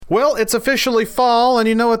Well, it's officially fall, and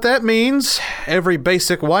you know what that means. Every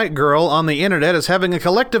basic white girl on the internet is having a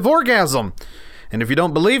collective orgasm. And if you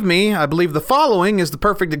don't believe me, I believe the following is the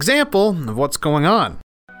perfect example of what's going on.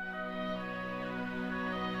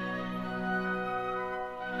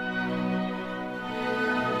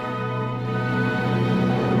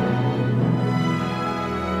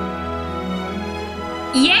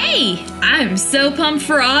 Yay! I'm so pumped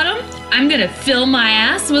for autumn. I'm gonna fill my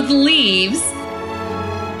ass with leaves.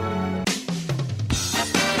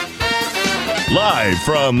 Live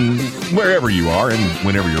from wherever you are and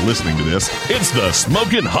whenever you're listening to this, it's the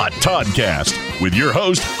Smokin' Hot Toddcast with your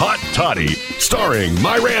host, Hot Toddy, starring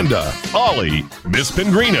Miranda, Ollie, Miss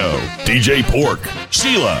Pingrino, DJ Pork,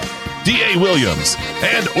 Sheila, D.A. Williams,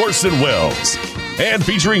 and Orson Welles. And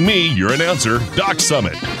featuring me, your announcer, Doc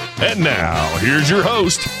Summit. And now, here's your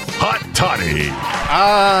host, Hot Toddy.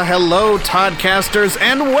 Hello, Toddcasters,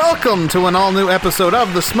 and welcome to an all-new episode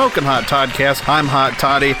of the Smokin' Hot Toddcast. I'm Hot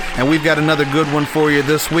Toddy, and we've got another good one for you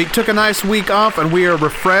this week. Took a nice week off, and we are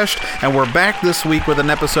refreshed, and we're back this week with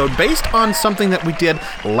an episode based on something that we did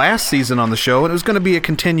last season on the show, and it was going to be a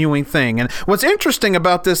continuing thing. And what's interesting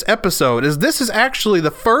about this episode is this is actually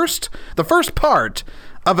the first part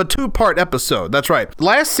of a two-part episode. That's right.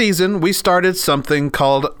 Last season, we started something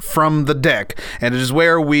called From the Deck, and it is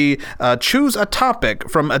where we choose a topic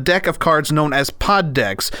from a deck of cards known as pod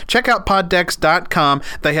decks. Check out poddecks.com.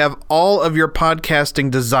 They have all of your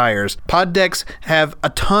podcasting desires. Pod decks have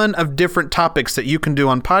a ton of different topics that you can do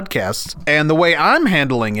on podcasts, and the way I'm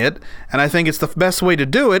handling it, and I think it's the best way to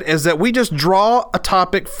do it, is that we just draw a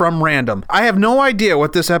topic from random. I have no idea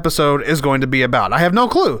what this episode is going to be about. I have no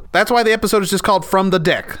clue. That's why the episode is just called From the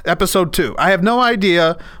Deck. Episode 2. I have no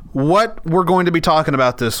idea what we're going to be talking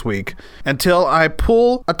about this week until I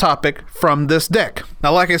pull a topic from this deck.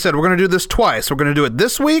 Now, like I said, we're going to do this twice. We're going to do it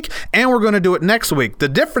this week, and we're going to do it next week. The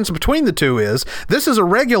difference between the two is this is a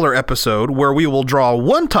regular episode where we will draw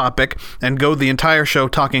one topic and go the entire show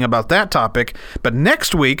talking about that topic. But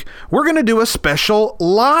next week, we're going to do a special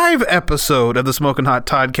live episode of the Smokin' Hot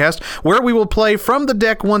Toddcast where we will play from the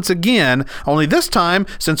deck once again, only this time,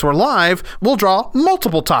 since we're live, we'll draw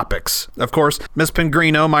multiple topics. Of course, Miss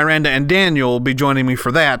Pingrino, Miranda, and Daniel will be joining me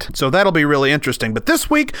for that, so that'll be really interesting. But this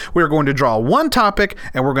week, we're going to draw one topic,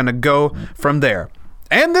 and we're going to go from there.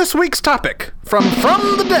 And this week's topic from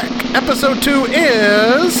the Deck, episode 2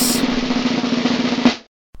 is...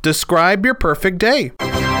 Describe your perfect day.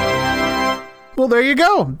 Well, there you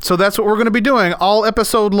go. So that's what we're going to be doing all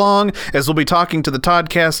episode long, as we'll be talking to the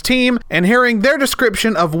Toddcast team and hearing their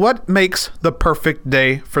description of what makes the perfect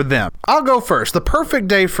day for them. I'll go first. The perfect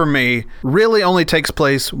day for me really only takes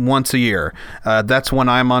place once a year. That's when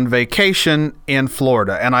I'm on vacation in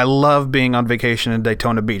Florida, and I love being on vacation in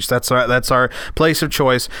Daytona Beach. That's our place of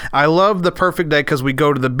choice. I love the perfect day because we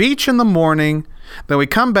go to the beach in the morning, then we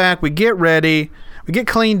come back, we get ready, we get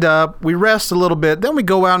cleaned up, we rest a little bit, then we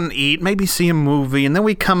go out and eat, maybe see a movie, and then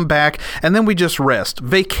we come back, and then we just rest.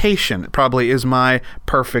 Vacation probably is my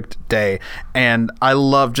perfect day, and I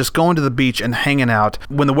love just going to the beach and hanging out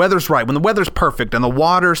when the weather's right, when the weather's perfect, and the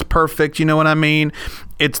water's perfect, you know what I mean?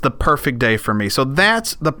 It's the perfect day for me. So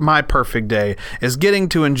that's my perfect day, is getting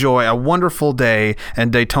to enjoy a wonderful day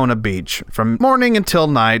in Daytona Beach from morning until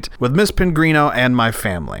night with Miss Pingrino and my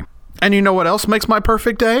family. And you know what else makes my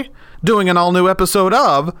perfect day? Doing an all-new episode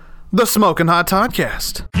of the Smokin' Hot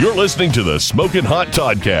Toddcast. You're listening to the Smokin' Hot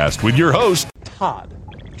Toddcast with your host, Todd.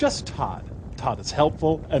 Just Todd. Todd is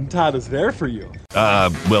helpful, and Todd is there for you.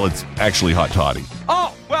 Well, it's actually Hot Toddy.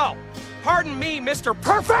 Oh, well, pardon me, Mr.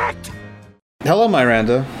 Perfect! Hello,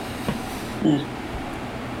 Miranda.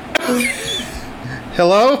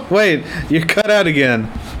 Hello? Wait, you cut out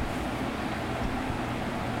again.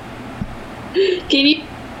 Can you...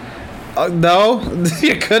 No,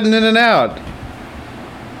 you're cutting in and out.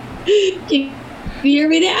 Can you hear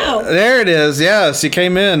me now? There it is. Yes, you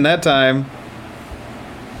came in that time.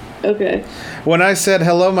 Okay. When I said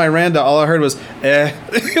hello, Miranda, all I heard was eh.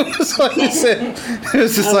 It was like you said. It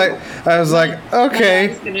was just like I was like, okay. I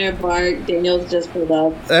was gonna bark. Daniel's just pulled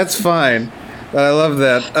up. That's fine. But I love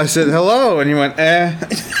that. I said hello, and you went eh.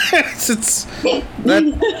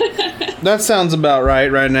 That sounds about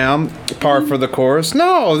right now. Par for the course.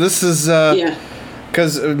 No, this is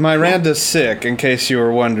because Miranda's sick. In case you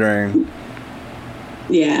were wondering.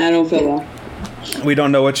 Yeah, I don't feel well. We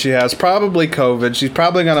don't know what she has. Probably COVID. She's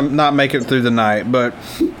probably going to not make it through the night. But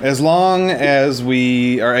as long as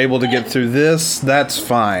we are able to get through this, that's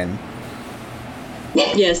fine.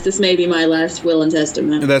 Yes, this may be my last will and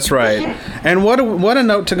testament. That's right. And what a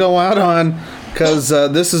note to go out on, because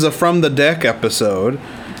this is a From the Deck episode.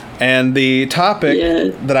 And the topic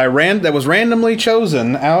that was randomly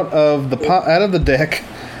chosen out of the deck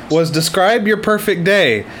was describe your perfect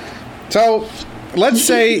day. So, let's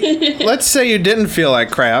say you didn't feel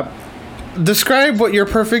like crap. Describe what your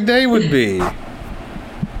perfect day would be.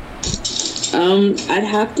 I'd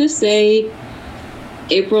have to say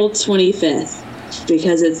April 25th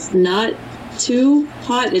because it's not too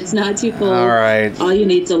hot, it's not too cold. All right. All you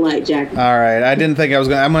need is a light jacket. All right. I didn't think I was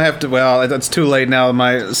going to... I'm going to have to... Well, it's too late now.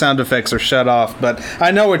 My sound effects are shut off. But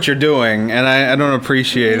I know what you're doing, and I don't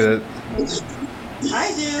appreciate it.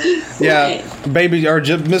 I do. Yeah. Baby... Or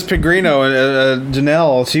Miss Pellegrino,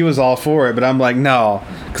 Janelle, she was all for it. But I'm like, no.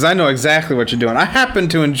 Because I know exactly what you're doing. I happen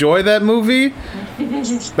to enjoy that movie.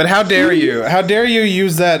 But how dare you? How dare you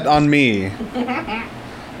use that on me?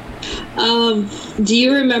 Do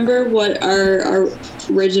you remember what our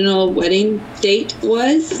original wedding date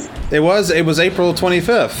was? It was April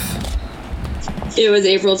 25th. It was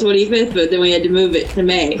April 25th, but then we had to move it to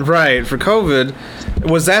May. Right, for COVID.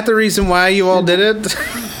 Was that the reason why you all did it?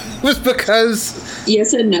 Was because...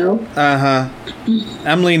 Yes and no. Uh-huh.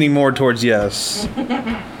 I'm leaning more towards yes.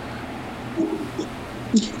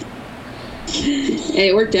 Hey,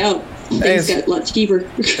 it worked out. Things got a lot cheaper.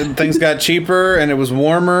 Things got cheaper, and it was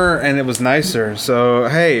warmer, and it was nicer. So,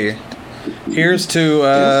 hey, here's to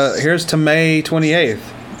May 28th.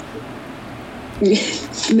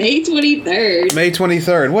 May 23rd. May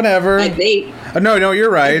 23rd, whatever. I think. No,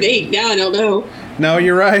 you're right. I think. Now I don't know. No,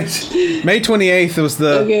 you're right. May 28th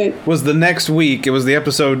was the next week. It was the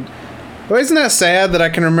episode. Well, isn't that sad that I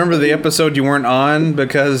can remember the episode you weren't on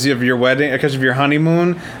because of your wedding, because of your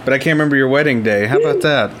honeymoon, but I can't remember your wedding day? How about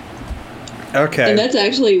that? Okay. And that's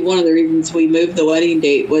actually one of the reasons we moved the wedding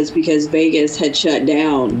date was because Vegas had shut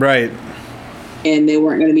down. Right. And they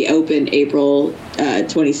weren't going to be open April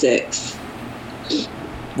 26th.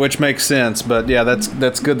 Which makes sense, but yeah,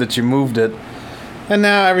 that's good that you moved it. And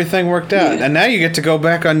now everything worked out. Yeah. And now you get to go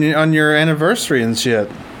back on your anniversary and shit.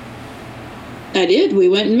 I did. We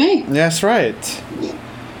went in May. That's right.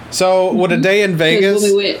 So, would a day in Vegas...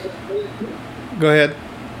 When we went... Go ahead.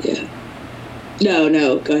 Yeah.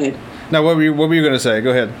 No, go ahead. No, what were you going to say?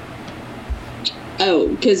 Go ahead. Oh,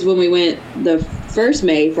 because when we went the first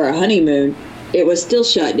May for our honeymoon, it was still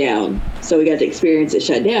shut down. So we got to experience it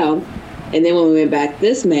shut down. And then when we went back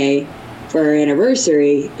this May for our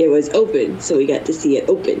anniversary, it was open. So we got to see it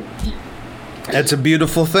open. It's a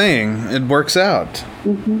beautiful thing. It works out.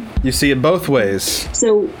 Mm-hmm. You see it both ways.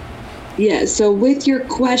 So with your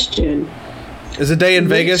question... Is a day in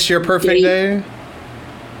Vegas your perfect day?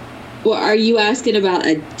 Well, are you asking about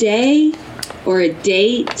a day or a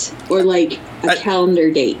date or like a calendar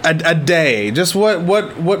date? A day. Just what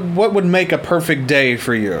would make a perfect day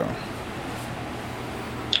for you?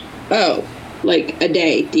 Oh, like a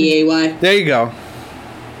day. D-A-Y. There you go.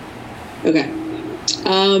 Okay.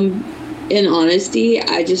 In honesty,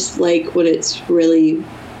 I just like when it's really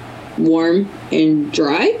warm and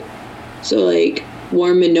dry. So like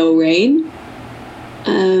warm and no rain.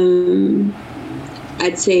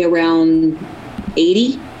 I'd say around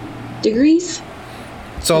 80 degrees.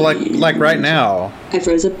 So like right now. I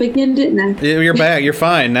froze up again, didn't I? You're back. You're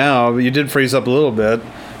fine now. You did freeze up a little bit,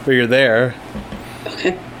 but you're there.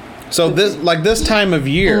 Okay. So this time of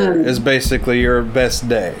year is basically your best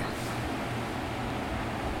day.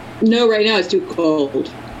 No, right now it's too cold.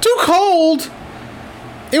 Too cold?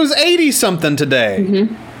 It was 80 something today.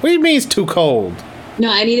 Mm-hmm. What do you mean it's too cold?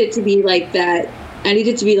 No, I need it to be like that. I need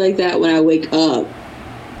it to be like that when I wake up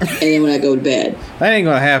and then when I go to bed. That ain't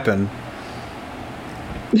gonna happen.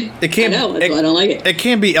 It can't. I know, that's why I don't like it. It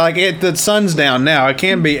can't be like the sun's down now. It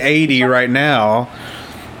can't be 80 right now,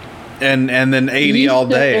 and then 80 all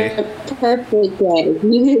day. A perfect day.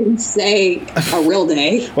 You didn't say a real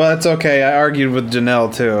day. Well, that's okay. I argued with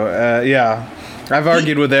Janelle too. Yeah, I've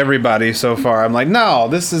argued with everybody so far. I'm like, no,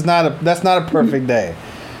 that's not a perfect day.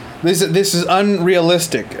 This is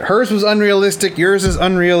unrealistic. Hers was unrealistic. Yours is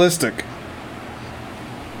unrealistic.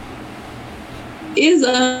 Is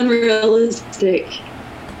unrealistic.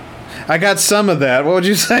 I got some of that. What would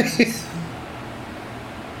you say?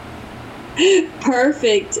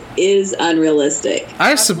 Perfect is unrealistic.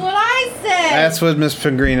 That's what I said. That's what Miss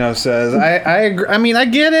Pellegrino says. I agree. I mean, I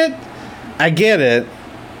get it.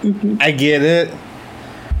 Mm-hmm. I get it.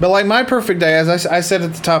 But like my perfect day, as I said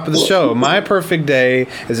at the top of the show, my perfect day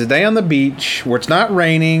is a day on the beach where it's not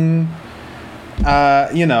raining.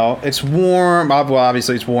 It's warm. Well,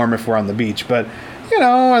 obviously it's warm if we're on the beach, but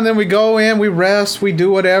and then we go in, we rest, we do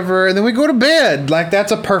whatever, and then we go to bed. Like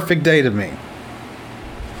that's a perfect day to me.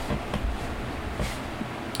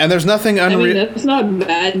 And there's nothing that's not a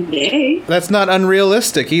bad day. That's not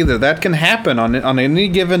unrealistic either. That can happen on any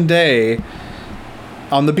given day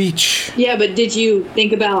on the beach. Yeah, but did you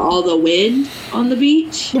think about all the wind on the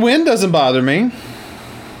beach? The wind doesn't bother me.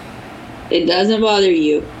 It doesn't bother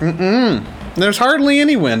you. Mm-mm. There's hardly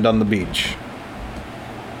any wind on the beach.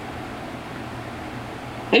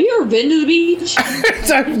 Have you ever been to the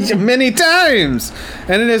beach? Many times.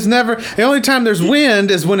 And it is never... The only time there's wind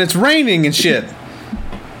is when it's raining and shit.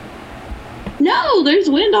 No, there's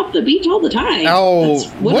wind off the beach all the time. Oh,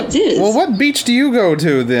 that's what it is. Well, what beach do you go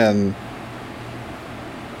to then?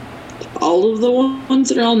 All of the ones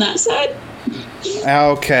that are on that side?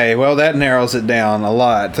 Okay, well, that narrows it down a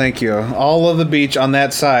lot. Thank you. All of the beach on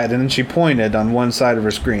that side, and then she pointed on one side of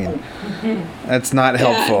her screen. That's not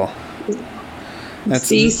helpful. That's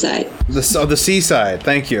seaside. The seaside.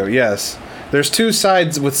 Thank you. Yes. There's two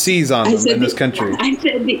sides with seas on them in this country. I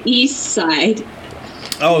said the east side.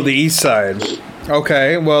 Oh, the east side.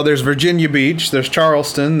 Okay, well, there's Virginia Beach, there's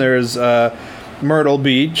Charleston, there's Myrtle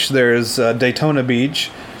Beach, there's Daytona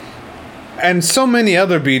Beach, and so many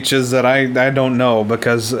other beaches that I don't know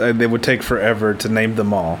because they would take forever to name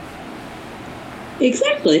them all.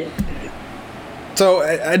 Exactly. So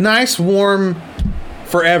a nice warm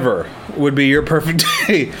forever would be your perfect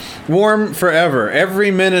day. Warm forever.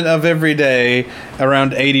 Every minute of every day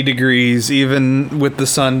around 80 degrees, even with the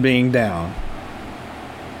sun being down.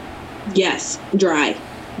 Yes, dry.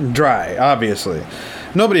 Dry, obviously.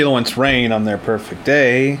 Nobody wants rain on their perfect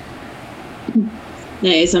day.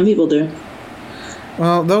 Hey, some people do.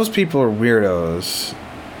 Well, those people are weirdos.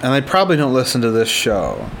 And they probably don't listen to this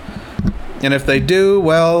show. And if they do,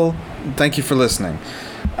 well, thank you for listening.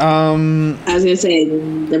 I was going to say,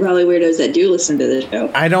 they're probably weirdos that do listen to this show.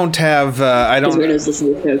 I don't have... weirdos listen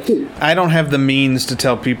to the show, too. I don't have the means to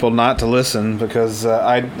tell people not to listen because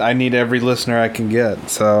I need every listener I can get.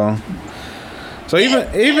 So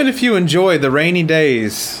even if you enjoy the rainy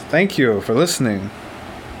days, thank you for listening.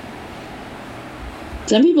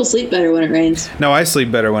 Some people sleep better when it rains. No, I sleep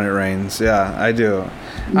better when it rains. Yeah, I do.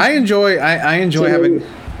 I enjoy having...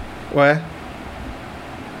 What?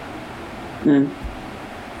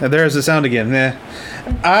 There's the sound again. Nah.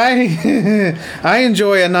 I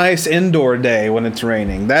enjoy a nice indoor day when it's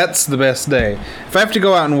raining. That's the best day. If I have to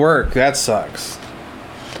go out and work, that sucks.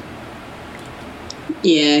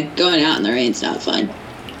 Yeah, going out in the rain's not fun.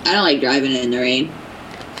 I don't like driving in the rain.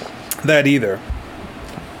 That either.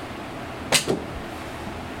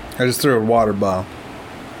 I just threw a water bottle.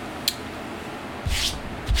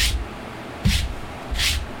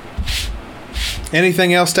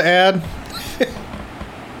 Anything else to add?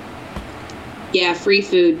 Yeah, free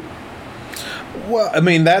food. Well, I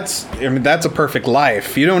mean that's a perfect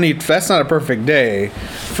life. You don't need. That's not a perfect day.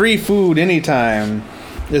 Free food anytime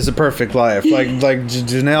is a perfect life. Like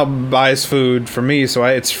Janelle buys food for me, so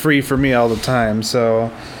it's free for me all the time. So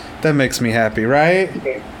that makes me happy, right?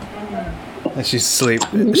 And she's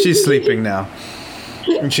sleeping now,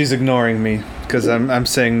 and she's ignoring me because I'm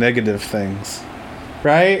saying negative things,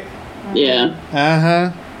 right? Yeah.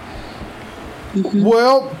 Mm-hmm.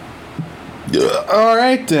 Well. All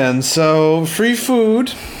right then. So free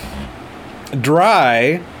food,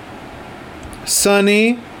 dry,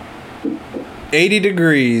 sunny, 80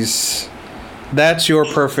 degrees. That's your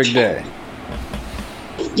perfect day.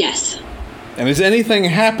 Yes. And is anything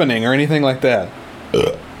happening or anything like that?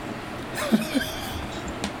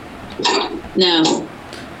 No.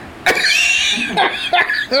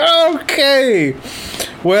 Okay.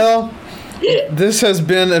 Well, this has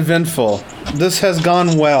been eventful. This has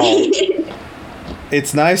gone well.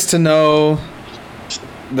 It's nice to know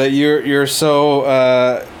that you're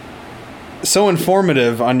so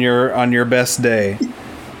informative on your best day.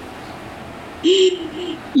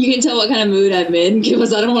 You can tell what kind of mood I'm in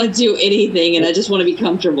because I don't want to do anything and I just want to be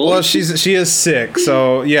comfortable. Well, she is sick,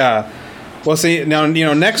 so yeah. Well, see, now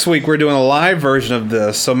next week we're doing a live version of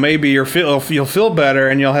this, so maybe you'll feel better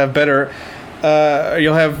and you'll have better,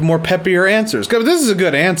 you'll have more peppier answers. Because this is a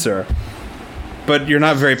good answer, but you're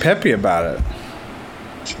not very peppy about it.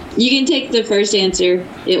 You can take the first answer.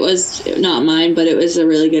 It was not mine, but it was a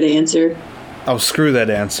really good answer. Oh, screw that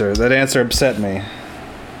answer. That answer upset me.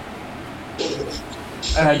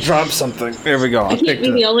 And I dropped something. There we go. I can't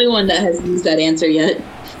be the only one that has used that answer yet.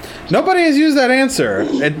 Nobody has used that answer.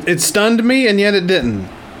 It stunned me, and yet it didn't.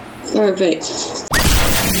 Perfect.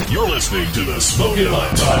 You're listening to the Smokin' Hot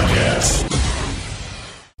Podcast.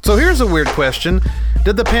 So here's a weird question.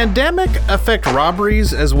 Did the pandemic affect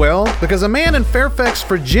robberies as well? Because a man in Fairfax,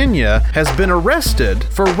 Virginia has been arrested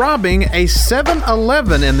for robbing a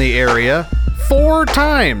 7-Eleven in the area 4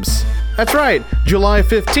 times. That's right, July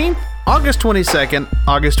 15th, August 22nd,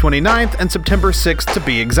 August 29th, and September 6th to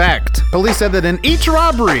be exact. Police said that in each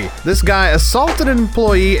robbery, this guy assaulted an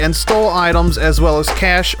employee and stole items as well as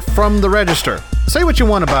cash from the register. Say what you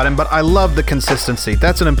want about him, but I love the consistency.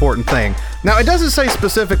 That's an important thing. Now, it doesn't say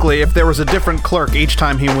specifically if there was a different clerk each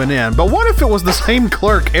time he went in, but what if it was the same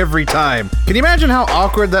clerk every time? Can you imagine how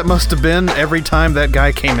awkward that must have been every time that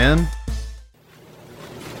guy came in?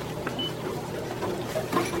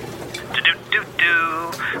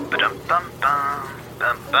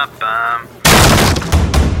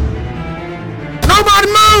 Nobody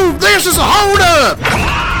move! This is a holdup!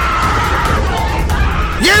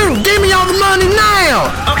 You, give me all the money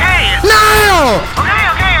now! Okay. Now!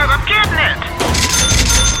 Okay, I'm getting it.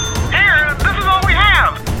 Here, this is all we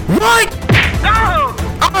have. What? No!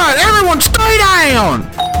 Alright, everyone stay down!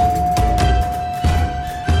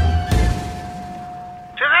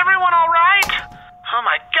 Is everyone all right? Oh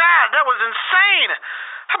my God, that was insane.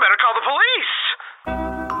 I better call the police.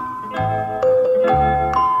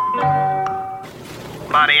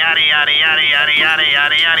 Body yaddy yaddy yaddy yaddy yaddy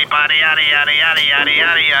yaddy yaddy body yaddy yaddy yaddy yaddy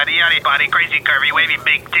yaddy yaddy yaddy body crazy curvy wavy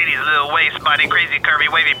big titties little waist body crazy curvy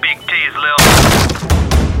wavy big titties little.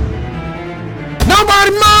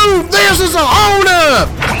 Nobody move! This is a holdup!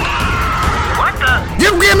 What the?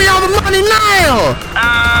 You give me all the money now!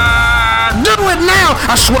 Do it now!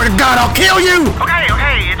 I swear to God, I'll kill you! Okay,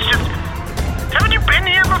 it's just... Haven't you been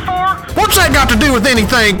here before? What's that got to do with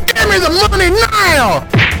anything? Give me the money now!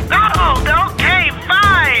 No, okay,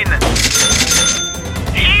 fine!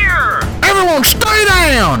 Here! Everyone stay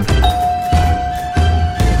down!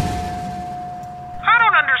 I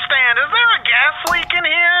don't understand. Is there a gas leak in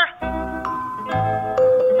here?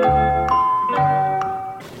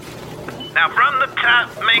 Now from the top,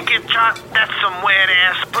 make it drop. That's some wet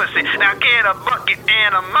ass pussy. Now get a bucket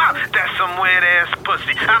and a mop. That's some wet ass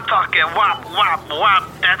pussy. I'm talking wop, wop, wop.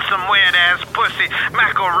 That's some wet ass pussy.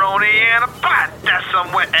 Macaroni and a pot. That's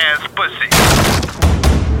some wet ass pussy.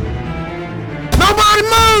 Nobody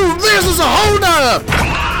move! This is a holdup!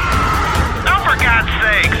 Oh, for God's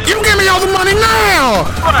sakes. You give me all the money now!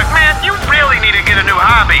 Look, man, you really need to get a new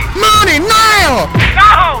hobby. Money now!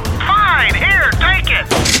 No! Fine! Here, take it!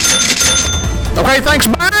 Okay, thanks,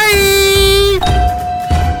 bye!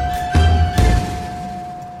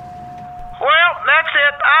 Well, that's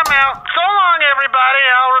it. I'm out. So long, everybody.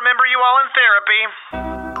 I'll remember you all in therapy.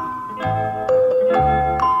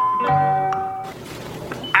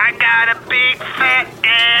 I got a big fat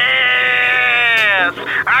ass.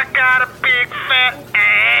 I got a big fat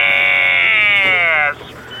ass.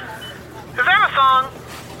 Is that a song?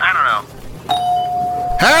 I don't know.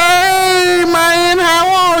 Hey, man,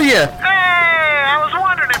 how are you? Hey, I was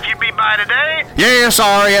wondering if you'd be by today. Yeah,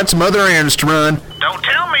 sorry, had some other errands to run. Don't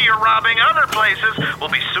tell me you're robbing other places. We'll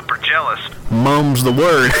be super jealous. Mum's the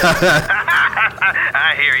word.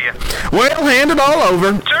 I hear you. Well, hand it all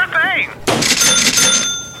over. Sure thing.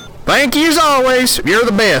 Thank you as always. You're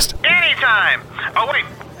the best. Anytime. Oh, wait.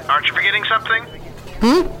 Aren't you forgetting something?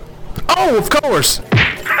 Oh, of course.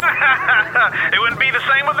 It wouldn't be the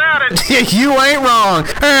same without it. You ain't wrong.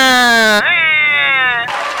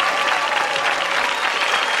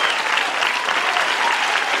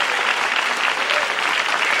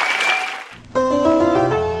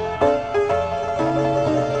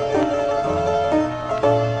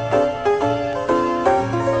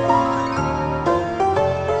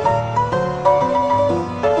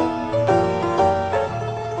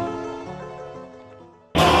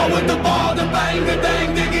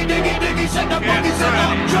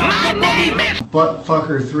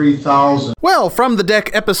 Buttfucker 3000. Well, From the Deck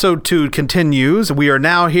Episode 2 continues. We are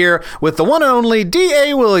now here with the one and only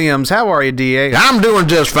D.A. Williams. How are you, D.A.? I'm doing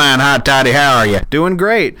just fine, Hot Toddy. How are you? Doing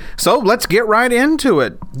great. So let's get right into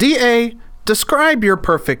it. D.A., describe your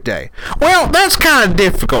perfect day. Well, that's kind of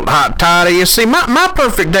difficult, Hot Toddy. You see, my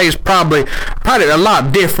perfect day is probably a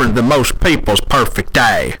lot different than most people's perfect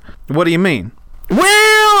day. What do you mean? Well,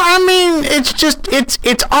 I mean,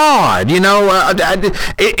 it's odd, you know.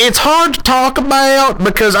 It's hard to talk about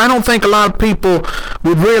because I don't think a lot of people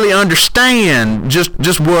would really understand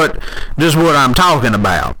just what I'm talking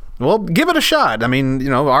about. Well, give it a shot. I mean, you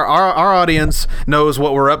know, our audience knows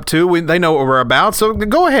what we're up to. They know what we're about. So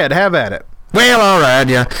go ahead, have at it. Well, all right,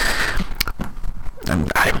 yeah.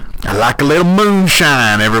 I like a little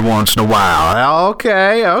moonshine every once in a while.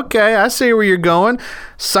 Okay, I see where you're going.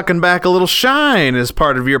 Sucking back a little shine is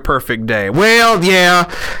part of your perfect day. Well, yeah.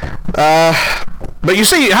 But you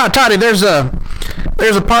see, Hot Toddy, there's a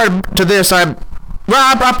part to this I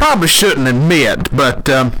probably shouldn't admit, but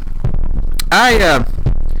I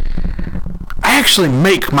actually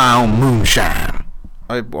make my own moonshine.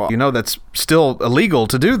 Well, you know that's still illegal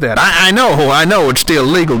to do that. I know it's still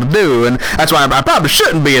legal to do, and that's why I probably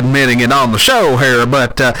shouldn't be admitting it on the show here.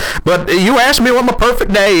 But you asked me what my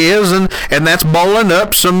perfect day is, and that's boiling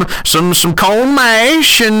up some corn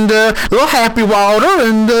mash and a little Happy Water,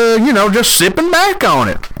 and just sipping back on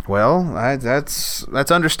it. Well, that's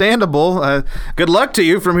understandable. Good luck to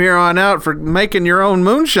you from here on out for making your own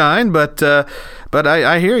moonshine, but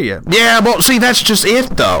I hear you. Yeah, well, see, that's just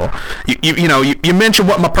it, though. You mentioned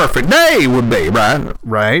what my perfect day would be, right?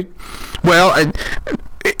 Right. Well,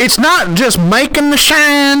 it's not just making the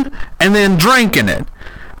shine and then drinking it.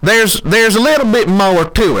 There's a little bit more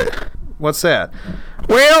to it. What's that?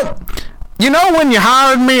 Well, when you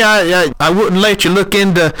hired me, I wouldn't let you look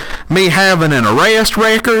into me having an arrest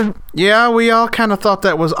record. Yeah, we all kind of thought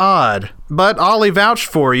that was odd. But Ollie vouched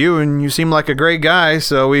for you, and you seem like a great guy,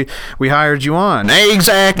 so we hired you on.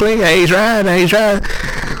 Exactly. He's right.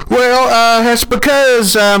 Well, that's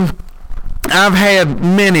because I've had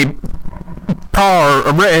many prior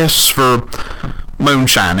arrests for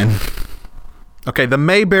moonshining. Okay, the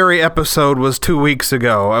Mayberry episode was 2 weeks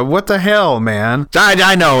ago. What the hell, man?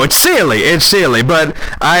 I know, it's silly, but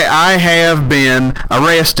I have been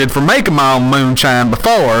arrested for making my own moonshine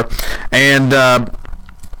before, and,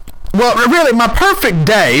 well, really, my perfect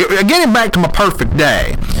day, getting back to my perfect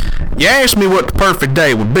day, you asked me what the perfect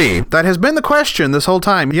day would be. That has been the question this whole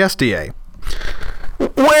time, yes, D.A.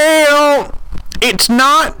 Well, it's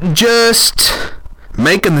not just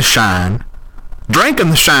making the shine, drinking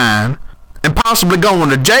the shine, and possibly going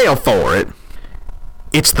to jail for it.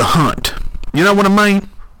 It's the hunt. You know what I mean?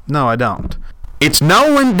 No, I don't. It's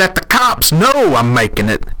knowing that the cops know I'm making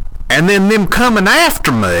it, and then them coming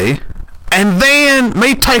after me, and then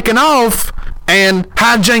me taking off, and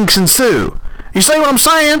hijinks ensue. You see what I'm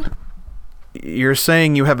saying? You're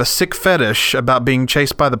saying you have a sick fetish about being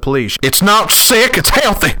chased by the police. It's not sick, it's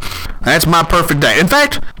healthy. That's my perfect day. In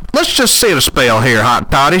fact, let's just sit a spell here,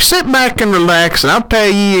 Hot Toddy. Sit back and relax, and I'll tell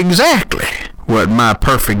you exactly what my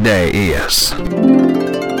perfect day is.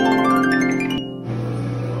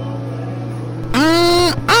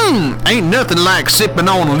 Ain't nothing like sipping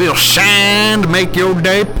on a little shine to make your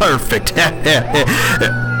day perfect.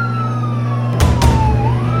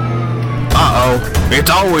 Uh-oh, it's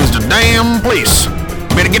always the damn police.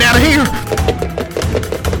 Better get out of here.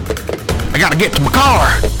 I gotta get to my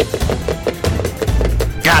car.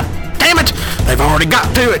 God damn it, they've already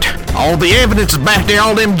got to it. All the evidence is back there,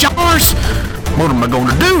 all them jars. What am I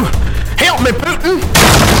gonna do? Help me, Putin.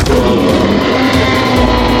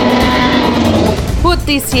 Put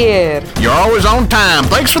this here. You're always on time.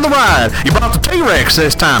 Thanks for the ride. You brought the T-Rex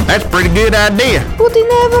this time. That's a pretty good idea. But he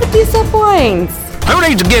never disappoints. Who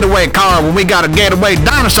needs a getaway car when we got a getaway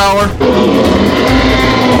dinosaur?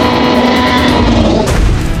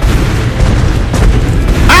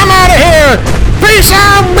 I'm out of here! Peace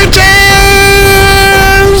out, bitches!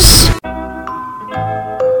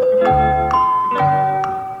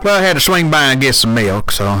 Well, I had to swing by and get some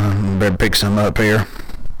milk, so I better pick some up here.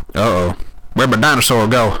 Uh-oh. Where'd my dinosaur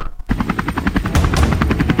go?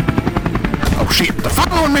 Oh shit, they're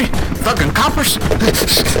following me! Fucking coppers!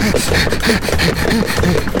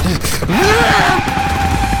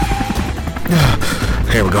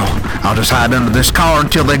 Here we go. I'll just hide under this car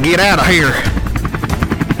until they get out of here.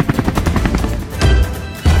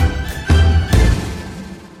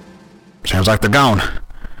 Sounds like they're gone.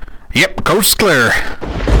 Yep, the coast's clear.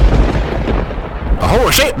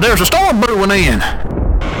 Oh shit, there's a storm brewing in.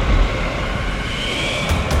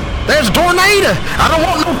 There's a tornado! I don't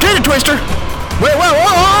want no titty twister! Whoa, whoa,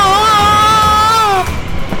 whoa,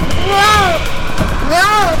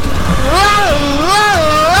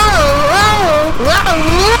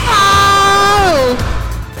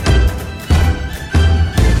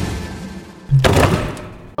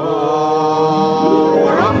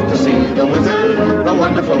 We're off to see the wizard, the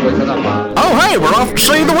wonderful Wizard of Oz. Oh, hey, we're off to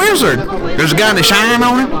see the wizard. There's a guy any shine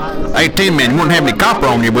on him? Hey, Tin Man, you wouldn't have any copper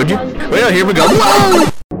on you, would you? Well, here we go. Whoa!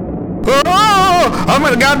 Oh, I'm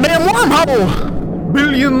in a goddamn wormhole!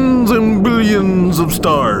 Billions and billions of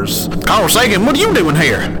stars. Carl Sagan, what are you doing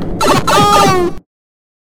here?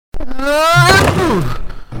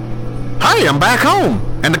 Hey, I'm back home,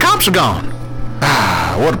 and the cops are gone.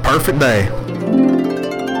 Ah, what a perfect day.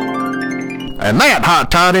 And that, Hot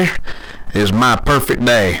Toddy, is my perfect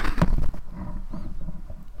day.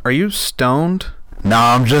 Are you stoned? No,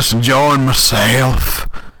 I'm just enjoying myself.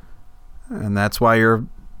 And that's why you're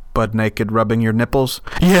butt naked rubbing your nipples?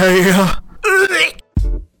 Yeah.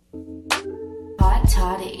 Hot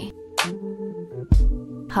Toddy.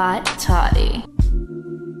 Hot Toddy.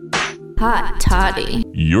 Hot Toddy.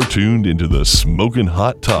 You're tuned into the Smokin'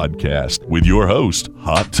 Hot Toddcast with your host,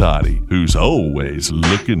 Hot Toddy, who's always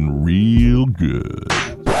looking real good.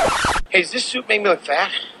 Hey, does this suit make me look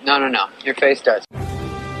fat? No. Your face does.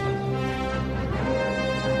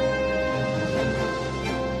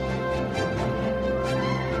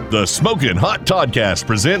 The Smokin' Hot Toddcast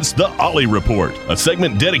presents the Ollie Report, a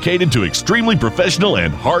segment dedicated to extremely professional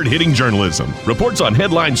and hard-hitting journalism. Reports on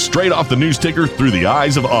headlines straight off the news ticker through the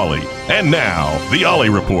eyes of Ollie. And now, the Ollie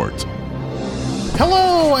Report.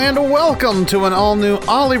 Hello and welcome to an all-new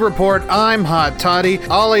Ollie Report. I'm Hot Toddy.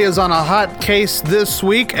 Ollie is on a hot case this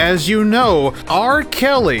week. As you know, R.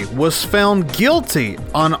 Kelly was found guilty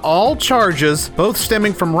on all charges, both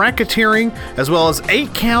stemming from racketeering as well as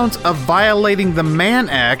 8 counts of violating the Mann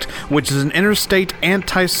Act, which is an interstate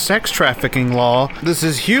anti-sex trafficking law. This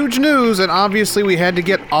is huge news, and obviously we had to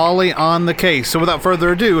get Ollie on the case. So without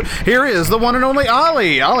further ado, here is the one and only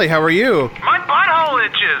Ollie. Ollie, how are you? My butthole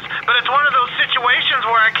itches, but it's one of those situations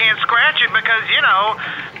where I can't scratch it because, ew.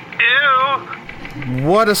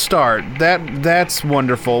 What a start. That's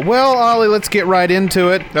wonderful. Well, Ollie, let's get right into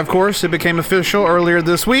it. Of course, it became official earlier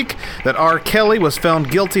this week that R. Kelly was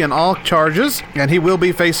found guilty on all charges, and he will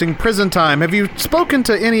be facing prison time. Have you spoken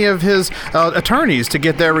to any of his attorneys to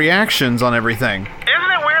get their reactions on everything?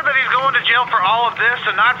 Isn't it weird that he's going to jail for all of this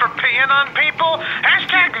and not for peeing on people?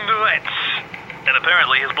 #nuts. And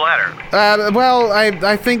apparently his bladder. Well,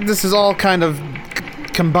 I think this is all kind of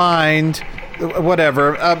combined.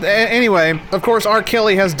 Whatever. Anyway, of course, R.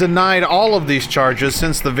 Kelly has denied all of these charges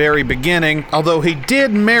since the very beginning, although he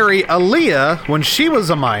did marry Aaliyah when she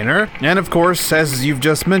was a minor. And of course, as you've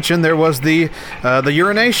just mentioned, there was the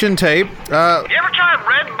urination tape. You ever tried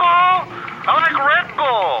Red Bull? I like Red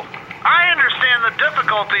Bull. I understand the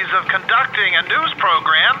difficulties of conducting a news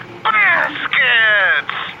program.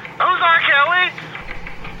 Baskets! Who's R. Kelly?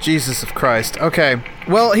 Jesus of Christ. Okay.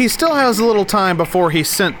 Well, he still has a little time before he's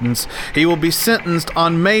sentenced. He will be sentenced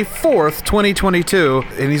on May 4th, 2022,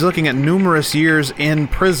 and he's looking at numerous years in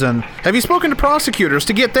prison. Have you spoken to prosecutors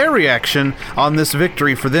to get their reaction on this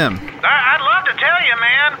victory for them? I'd love to tell you,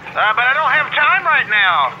 man, but I don't have time right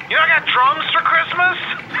now. I got drums for Christmas?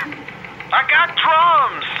 I got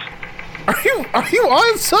drums. Are you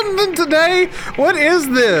on something today? What is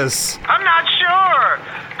this? I'm not sure.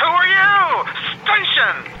 Who are you?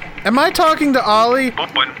 Station. Am I talking to Ollie?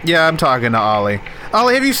 Yeah, I'm talking to Ollie.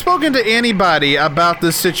 Ollie, have you spoken to anybody about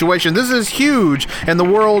this situation? This is huge in the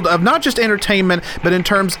world of not just entertainment, but in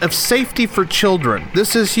terms of safety for children.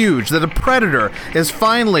 This is huge, that a predator is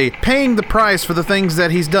finally paying the price for the things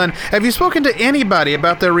that he's done. Have you spoken to anybody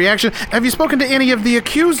about their reaction? Have you spoken to any of the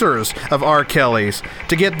accusers of R. Kelly's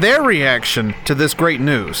to get their reaction to this great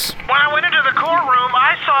news? When I went into the courtroom,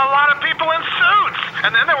 I saw a lot of people in suits.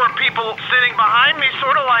 And then there were people sitting behind me,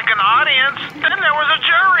 sort of like an audience. Then there was a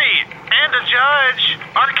jury and a judge.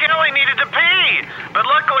 R. Kelly needed to pee, but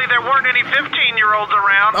luckily there weren't any 15-year-olds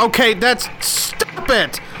around. Okay, stop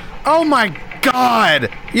it. Oh my God.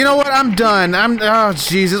 You know what? I'm done. Oh,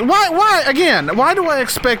 Jesus. Why, again, why do I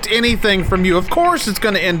expect anything from you? Of course it's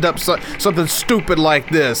going to end up something stupid like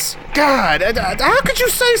this. God, how could you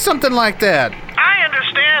say something like that? I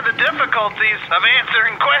understand the difficulties of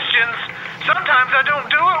answering questions. Sometimes I don't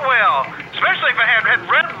do it well, especially if I had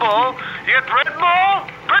Red Bull. You had Red Bull?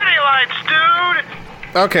 Pretty lights, dude.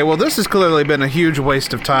 Okay, well, this has clearly been a huge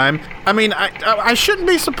waste of time. I mean, I shouldn't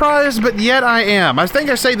be surprised, but yet I am. I think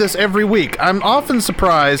I say this every week. I'm often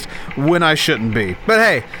surprised when I shouldn't be. But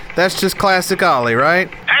hey, that's just classic Ollie, right?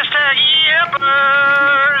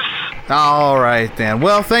 #yippers. All right, then.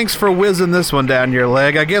 Well, thanks for whizzing this one down your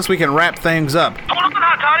leg. I guess we can wrap things up. Hold on,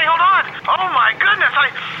 Toddy, hold on. Oh, my goodness,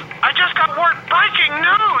 I just got word breaking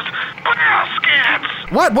news. Baskets.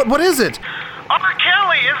 What is it? R.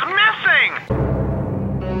 Kelly is missing.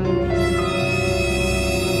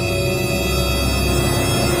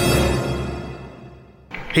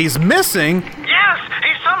 He's missing? Yes,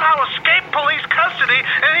 he somehow escaped police custody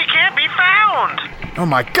and he can't be found. Oh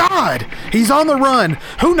my God! He's on the run!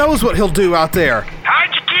 Who knows what he'll do out there?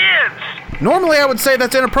 Hide your kids! Normally I would say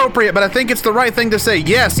that's inappropriate, but I think it's the right thing to say.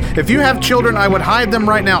 Yes, if you have children, I would hide them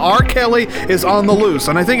right now. R. Kelly is on the loose,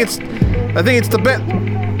 and I think it's the best.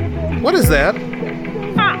 What is that?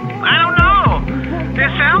 I don't know. It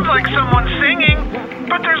sounds like someone singing,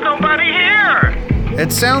 but there's nobody here.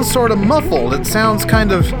 It sounds sort of muffled. It sounds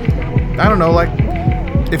kind of, I don't know, like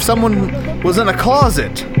if someone was in a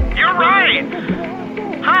closet. You're right.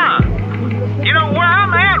 Huh. You know, where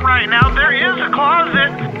I'm at right now, there is a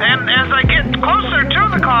closet, and as I get closer to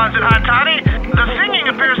the closet, Hot Toddy, the singing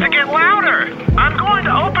appears to get louder. I'm going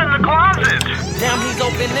to open the closet. Damn, he's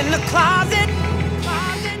opening the closet.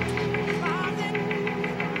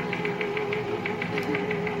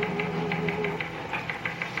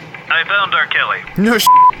 I found R. Kelly. No,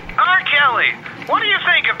 R. Kelly, what do you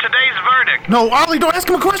think of today's verdict? no, Ollie, don't ask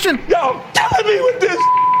him a question. Y'all killing me with this.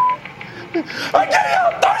 I gave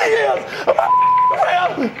y'all 30 years of my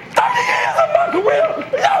career. 30 years of my career.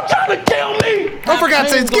 Y'all trying to kill me. Oh, for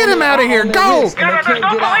God's sakes, get him out of here. Go. God, there's no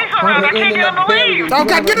police around. I can't get him to leave. Oh,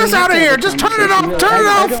 God, get us out of here. Just turn it off. Turn it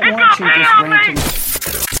off. It's gonna pee on me.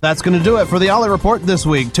 That's going to do it for the Ollie Report this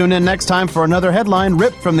week. Tune in next time for another headline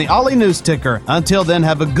ripped from the Ollie News Ticker. Until then,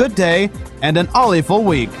 have a good day and an Ollie-ful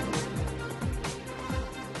week.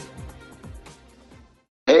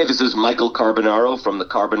 Hey, this is Michael Carbonaro from The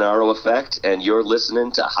Carbonaro Effect, and you're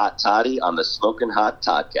listening to Hot Toddy on the Smokin' Hot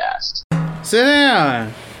Toddcast. Sit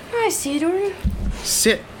down. Hi, Theodore.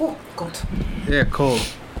 Sit. Oh, God. Yeah, cool.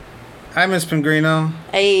 Hi, Miss Pingrino.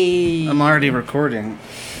 Hey. I'm already recording,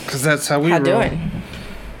 because that's how we How roll. doing?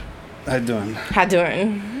 How doing? How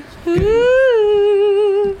doing?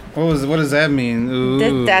 Ooh. What does that mean?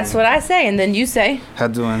 Ooh. That's what I say, and then you say. How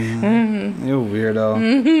doing? Mm-hmm. You weirdo.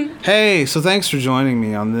 Mm-hmm. Hey, so thanks for joining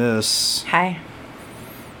me on this. Hi.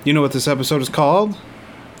 You know what this episode is called?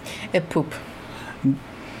 A poop.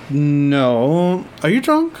 No. Are you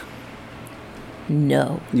drunk?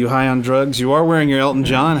 No. You high on drugs? You are wearing your Elton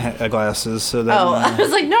John glasses, so that. Oh, I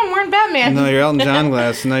was like, no, I'm wearing Batman. No, your Elton John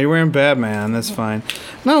glasses. No, you're wearing Batman. That's fine.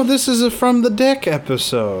 No, this is a From the Deck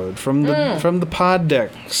episode from the pod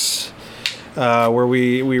decks, where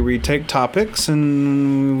we take topics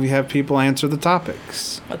and we have people answer the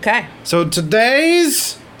topics. Okay. So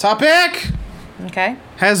today's topic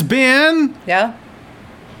has been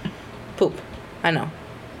poop. I know.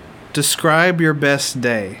 Describe your best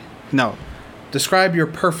day. No. Describe your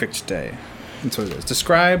perfect day. That's what it is.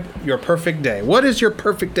 Describe your perfect day. What is your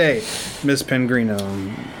perfect day, Miss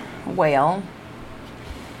Pingrino? Well,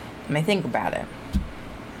 let me think about it.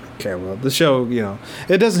 Okay, well, the show,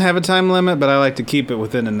 it doesn't have a time limit, but I like to keep it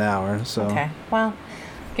within an hour, so. Okay, well,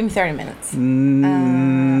 give me 30 minutes.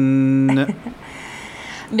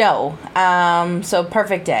 No. So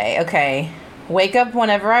perfect day. Okay. Wake up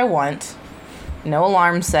whenever I want. No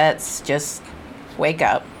alarm sets. Just wake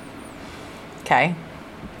up. Okay.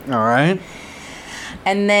 All right.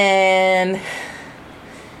 And then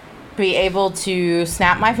be able to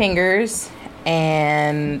snap my fingers,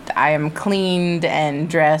 and I am cleaned and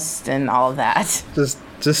dressed and all of that. Just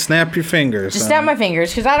snap your fingers. Just snap my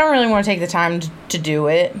fingers, because I don't really want to take the time to do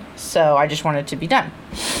it, so I just want it to be done.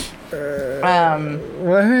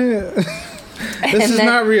 What? This is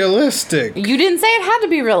not realistic. You didn't say it had to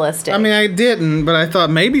be realistic. I mean, I didn't, but I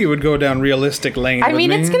thought maybe you would go down realistic lane. I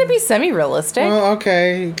mean, it's going to be semi-realistic. Well,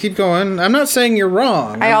 okay. Keep going. I'm not saying you're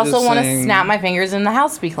wrong. I also want to snap my fingers and the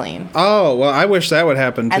house be clean. Oh, well, I wish that would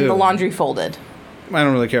happen, too. And the laundry folded. I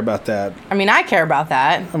don't really care about that. I mean, I care about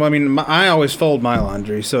that. I mean, I always fold my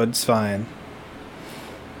laundry, so it's fine.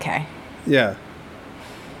 Okay. Yeah.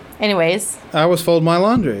 Anyways. I always fold my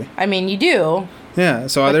laundry. I mean, you do. Yeah,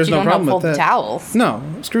 so there's no problem with that. You don't fold towels. No,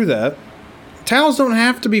 screw that. Towels don't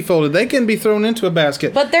have to be folded. They can be thrown into a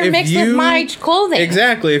basket. But they're mixed with my clothing.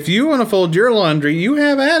 Exactly. If you want to fold your laundry, you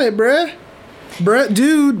have at it, bruh.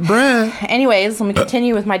 Bruh. Anyways, let me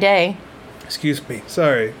continue with my day. Excuse me.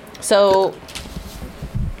 Sorry. So,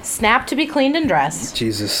 snap to be cleaned and dressed.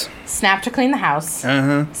 Jesus. Snap to clean the house.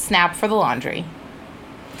 Uh-huh. Snap for the laundry.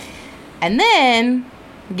 And then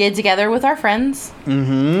get together with our friends.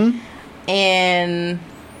 Mm-hmm. In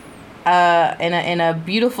a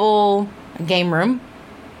beautiful game room.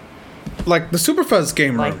 Like the Super Fuzz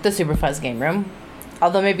game room. Like the Super Fuzz game room.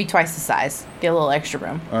 Although maybe twice the size. Get a little extra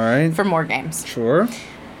room. All right. For more games. Sure.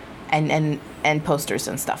 And posters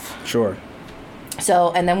and stuff. Sure.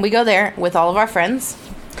 So, and then we go there with all of our friends.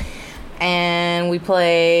 And we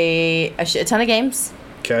play a ton of games.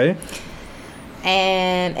 Okay.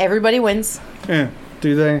 And everybody wins. Yeah.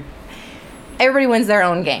 Do they? Everybody wins their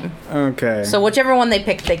own game. Okay. So whichever one they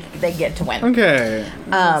pick, they get to win. Okay.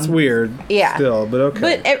 It's weird. Yeah. Still, but okay.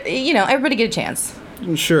 But, everybody get a chance.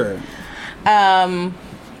 Sure.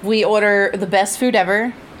 We order the best food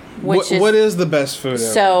ever. What is the best food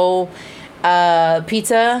ever? So,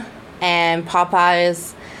 pizza and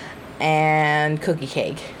Popeyes and cookie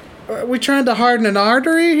cake. Are we trying to harden an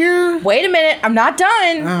artery here? Wait a minute. I'm not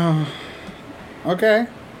done. Oh. Okay.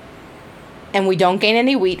 And we don't gain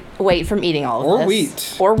any weight from eating all of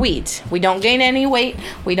this. Or wheat. We don't gain any weight.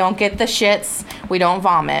 We don't get the shits. We don't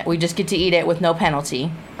vomit. We just get to eat it with no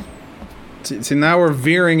penalty. See, now we're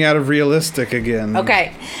veering out of realistic again.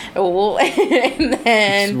 Okay. And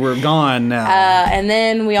then we're gone now. And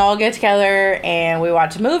then we all get together and we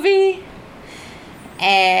watch a movie.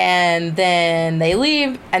 And then they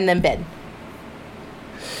leave, and then bed.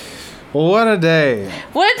 What a day.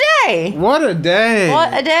 What a day. What a day.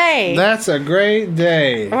 What a day. That's a great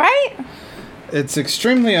day. Right? It's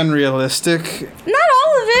extremely unrealistic. Not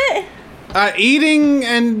all of it. Eating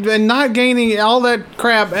and not gaining all that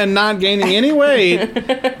crap and not gaining any weight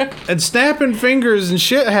and snapping fingers and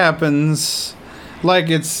shit happens like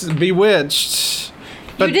it's Bewitched.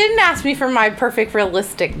 But you didn't ask me for my perfect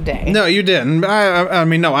realistic day. No, you didn't. I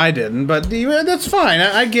mean, no, I didn't. But that's fine.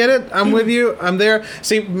 I get it. I'm with you. I'm there.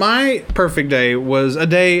 See, my perfect day was a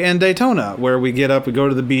day in Daytona where we get up, we go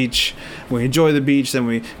to the beach, we enjoy the beach, then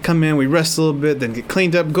we come in, we rest a little bit, then get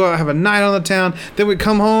cleaned up, go out, have a night on the town, then we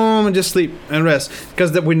come home and just sleep and rest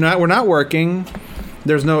because we're not working.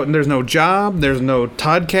 There's no job. There's no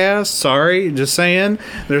Toddcast. Sorry, just saying.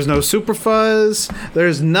 There's no Super Fuzz.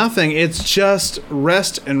 There's nothing. It's just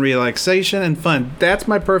rest and relaxation and fun. That's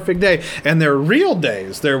my perfect day. And they're real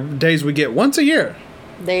days. They're days we get once a year.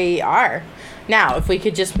 They are. Now, if we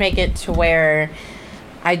could just make it to where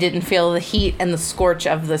I didn't feel the heat and the scorch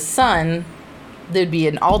of the sun, there'd be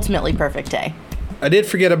an ultimately perfect day. I did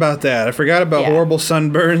forget about that. I forgot about horrible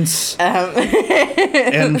sunburns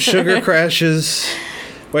and sugar crashes.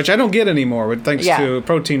 Which I don't get anymore, thanks to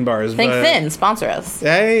protein bars. Think Thin, sponsor us.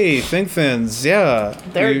 Hey, Think Thins, yeah.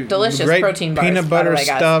 They're delicious great protein bars. Peanut butter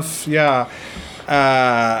stuff, yeah.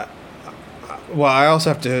 Well, I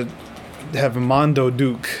also have to have Mondo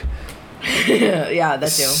Duke. Yeah, that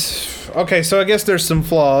too. Okay, so I guess there's some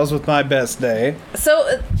flaws with my best day.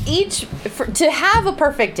 So to have a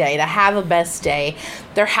perfect day, to have a best day,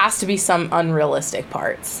 there has to be some unrealistic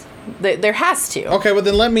parts. There has to. Okay, well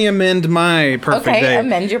then let me amend my perfect day. Okay,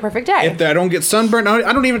 amend your perfect day. If I don't get sunburned,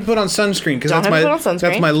 I don't even put on sunscreen because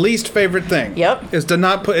that's my least favorite thing. Yep. Is to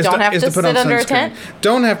not put. Don't have to sit under a tent.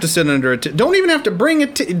 Don't have to sit under a tent. Don't even have to bring a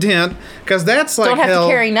tent because that's like hell. Don't have to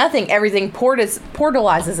carry nothing. Everything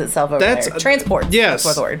portalizes itself over there. Transports. Yes.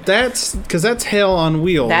 That's the word. That's because that's hell on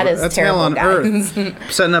wheels. That's hell on guys.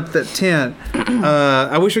 earth. Setting up that tent.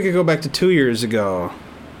 I wish we could go back to 2 years ago.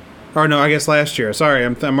 Or no, I guess last year. Sorry,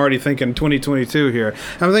 I'm already thinking 2022 here.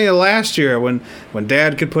 I'm thinking of last year when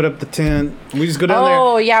Dad could put up the tent. We just go down there.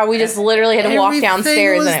 Oh yeah, we just literally had to walk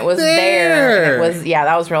downstairs and it was there. And it was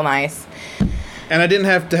that was real nice. And I didn't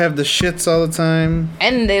have to have the shits all the time.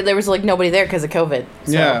 And there was like nobody there because of COVID.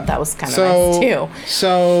 So that was kind of nice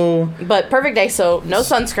too. But perfect day. So no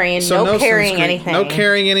sunscreen. No carrying anything. No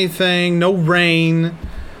carrying anything. No rain.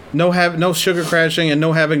 No sugar crashing and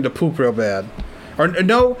no having to poop real bad. Or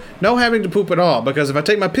no having to poop at all, because if I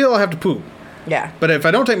take my pill, I have to poop. Yeah. But if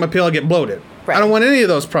I don't take my pill, I get bloated. Right. I don't want any of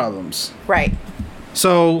those problems. Right.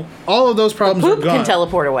 So all of those problems the are poop gone. Can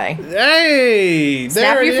teleport away. Hey,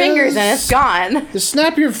 snap your fingers and it's gone. Just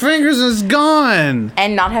snap your fingers and it's gone.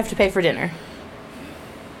 And not have to pay for dinner.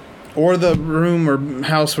 Or the room or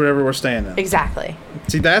house, wherever we're staying in. Exactly.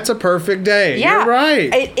 See, that's a perfect day. Yeah. You're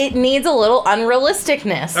right. It needs a little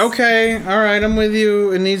unrealisticness. Okay. All right. I'm with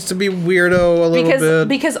you. It needs to be weirdo a little bit.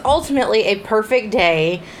 Because ultimately, a perfect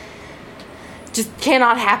day just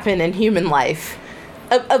cannot happen in human life.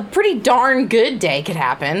 A pretty darn good day could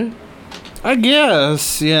happen. I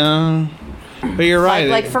guess. Yeah. But you're right.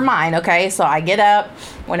 Like for mine, okay? So I get up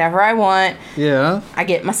whenever I want. Yeah. I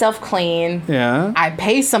get myself clean. Yeah. I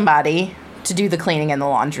pay somebody to do the cleaning and the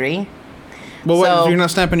laundry. Well, what if you're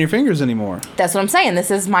not snapping your fingers anymore? That's what I'm saying.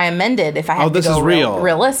 This is my amended if I have to go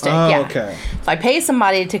realistic. Oh, yeah. okay. So I pay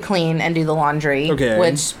somebody to clean and do the laundry,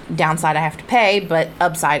 which downside I have to pay, but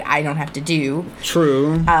upside I don't have to do.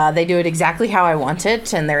 True. They do it exactly how I want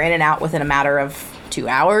it, and they're in and out within a matter of 2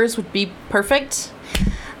 hours would be perfect.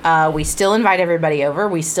 We still invite everybody over.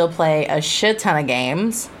 We still play a shit ton of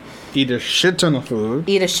games. Eat a shit ton of food.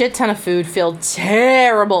 Feel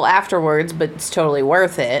terrible afterwards, but it's totally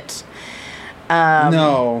worth it.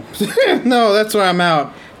 No, no, that's why I'm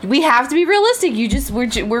out. We have to be realistic.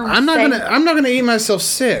 We're. I'm not gonna eat myself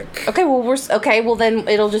sick. Okay, well then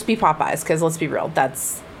it'll just be Popeyes because let's be real.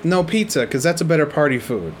 That's no pizza because that's a better party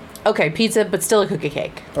food. Okay, pizza, but still a cookie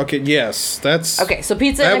cake. Okay, yes, that's okay. So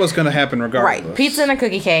pizza. That was gonna happen regardless. Right, pizza and a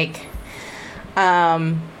cookie cake.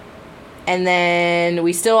 And then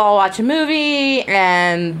we still all watch a movie,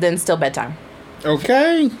 and then still bedtime.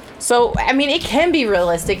 Okay. So I mean, it can be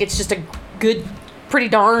realistic. It's just a pretty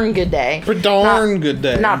darn good day. Good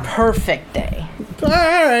day. Not perfect day. All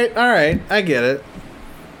right. I get it.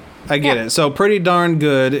 It. So pretty darn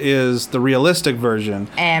good is the realistic version.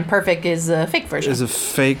 And perfect is a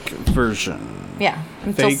fake version. Yeah.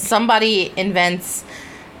 Until somebody invents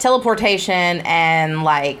teleportation and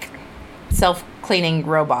like self-cleaning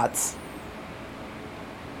robots.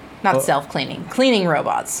 Not self-cleaning. Cleaning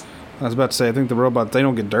robots. I was about to say, I think the robots, they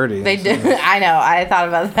don't get dirty. They do. I know. I thought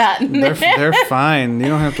about that. They're fine. You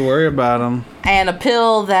don't have to worry about them. And a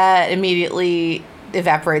pill that immediately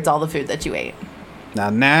evaporates all the food that you ate.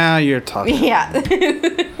 Now you're talking. Yeah.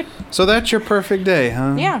 So that's your perfect day,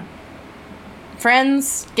 huh? Yeah.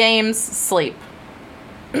 Friends, games, sleep.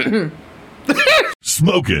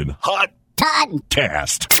 Smoking Hot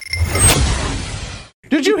Podcast.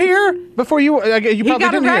 Did you hear before you probably got a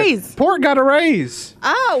didn't hear. raise. Port got a raise.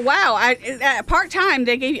 Oh, wow. At part-time,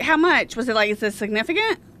 they gave you, how much? Was it like, is it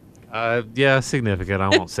significant? Yeah, significant. I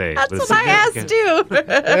won't say. That's but what I asked too.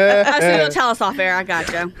 So you'll tell us off air. I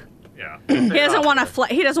gotcha. Yeah. He doesn't want to.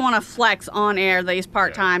 He doesn't want to flex on air that he's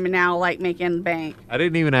part time and now like making bank. I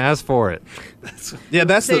didn't even ask for it. Yeah,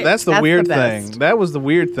 that's the weird thing. That was the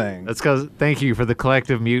weird thing. That's because thank you for the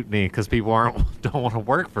collective mutiny because people don't want to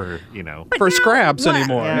work for for scraps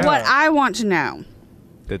anymore. What I want to know.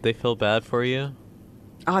 Did they feel bad for you?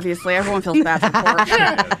 Obviously, everyone feels bad for Port.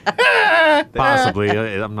 Possibly.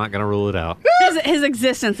 I'm not going to rule it out. His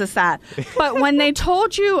existence is sad. But when they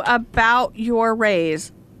told you about your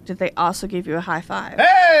raise, did they also give you a high five?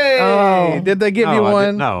 Hey! Did they give you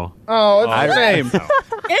one? No. Oh, it's the same.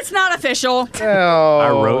 It's not official. Oh. I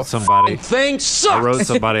wrote somebody. Things suck. I wrote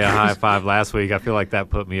somebody a high five last week. I feel like that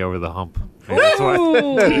put me over the hump. That's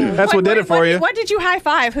what did it for you. What did you high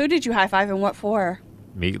five? Who did you high five and what for?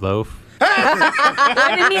 Meatloaf.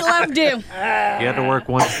 What did Meatloaf do? He had to work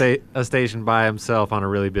a station by himself on a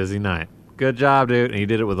really busy night. Good job, dude. And he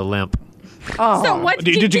did it with a limp. Oh. So what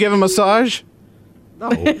did you give him a massage? No.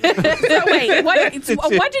 So wait,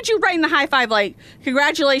 what did you write in the high five? Like,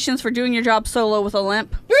 congratulations for doing your job solo with a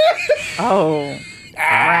limp? Oh.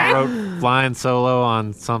 I wrote flying solo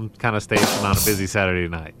on some kind of station on a busy Saturday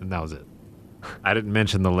night, and that was it. I didn't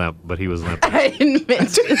mention the limp, but he was limping. I didn't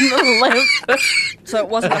mention the limp. So it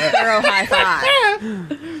wasn't a thorough high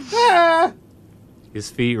five. His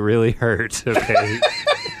feet really hurt, okay?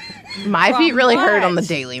 My feet really hurt on the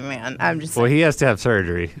daily, man. I'm just Well, he has to have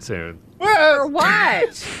surgery soon. For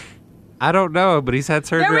what? I don't know, but he's had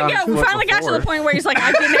surgery. There we on go. his We foot finally got to the point where he's like,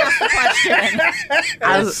 I didn't ask the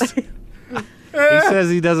question.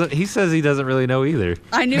 He says he doesn't really know either.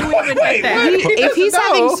 I knew we would get there. If he's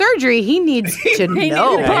having surgery, he needs to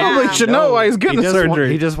know. He probably should know why he's getting the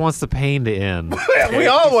surgery. He just wants the pain to end. We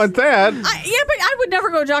all want that. Yeah, but I would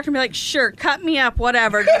never go to a doctor and be like, sure, cut me up,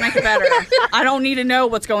 whatever, to make it better. I don't need to know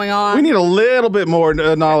what's going on. We need a little bit more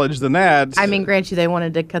knowledge than that. I mean, grant you, they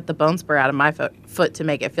wanted to cut the bone spur out of my foot to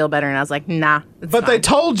make it feel better, and I was like, nah. But they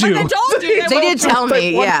told you. But they told you. They did tell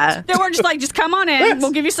me, yeah. They were just like, just come on in.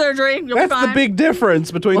 We'll give you surgery. You'll be That's fine. the big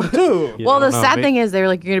difference between the two. Well, the sad thing is, they were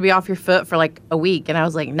like, you're going to be off your foot for like a week, and I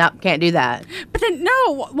was like, nope, can't do that. But then,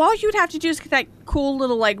 no, all you'd have to do is get that cool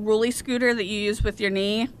little, like, rolly scooter that you use with your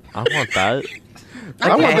knee. I want that. I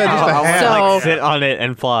want that just to have. Like, sit on it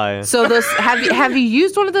and fly. So those have you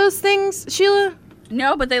used one of those things, Sheila?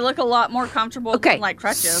 No, but they look a lot more comfortable than, like,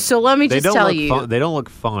 crutches. So let me just tell you. They don't look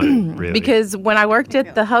fun, really. Because when I worked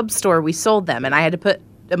at the Hub store, we sold them, and I had to put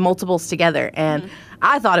multiples together, and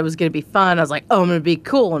I thought it was going to be fun. I was like, oh, I'm going to be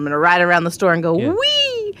cool. I'm going to ride around the store and go,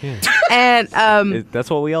 wee! Yeah. And that's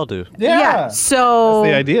what we all do. Yeah. So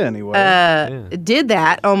that's the idea anyway. Did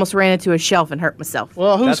that, almost ran into a shelf and hurt myself.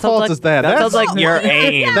 Well, whose fault is that? That sounds like your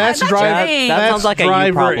aim. That's driver. That sounds like a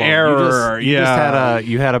driver error. You just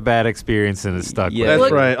had a bad experience and it stuck. Yeah. with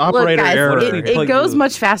That's right. Operator guys, error. It goes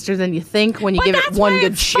much faster than you think when you give it one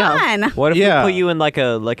good shove. What if we put you in like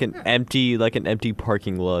an empty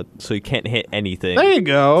parking lot so you can't hit anything? There you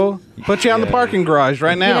go. Put you on the parking garage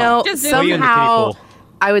right now. You know, Just somehow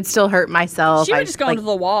I would still hurt myself. She would just go into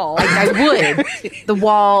the wall. I would. The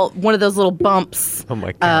wall, one of those little bumps. Oh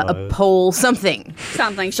my God. A pole, something.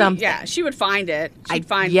 Something. Yeah, she would find it. She'd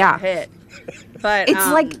find yeah. what hit. But it's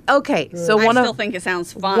like, okay, so I still think it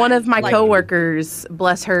sounds fun. One of my coworkers,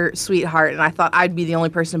 bless her sweetheart, and I thought I'd be the only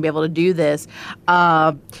person to be able to do this.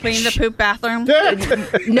 Clean the poop bathroom?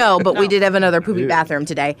 No, but we did have another poopy bathroom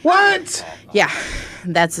today. What? Yeah,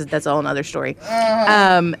 that's a whole other story.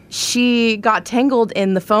 She got tangled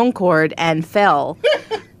in the phone cord and fell,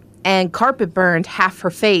 and carpet burned half her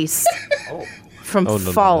face from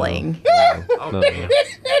falling. No.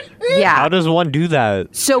 Yeah. How does one do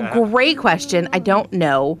that? So great question. I don't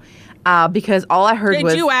know. Because all I heard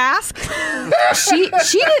was... Did you ask? She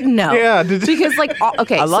didn't know. Yeah. Because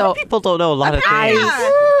okay, a lot of people don't know a lot of things.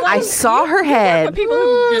 I saw her head. But people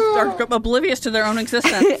who just are oblivious to their own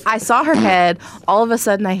existence. I saw her head. All of a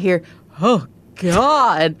sudden I hear, oh,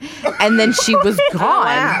 God. And then she was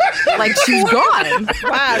gone. Like, she's gone.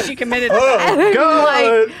 Wow, she committed. Oh,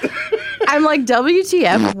 God. I'm I'm like,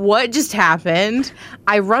 WTF, what just happened?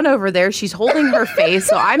 I run over there. She's holding her face,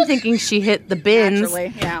 so I'm thinking she hit the bins.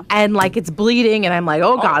 Naturally, yeah. And like it's bleeding, and I'm like,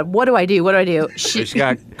 oh God, what do I do? What do I do? She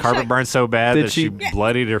got carpet burn so bad Did that she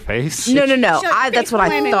bloodied her face. No. That's what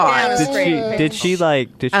I thought. Did she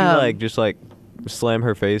just slam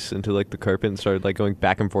her face into like the carpet and started like going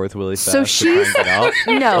back and forth really fast? So she said,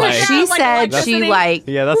 no, she said she like.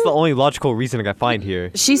 Yeah, that's the only logical reason I find here.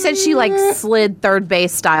 She said she like slid third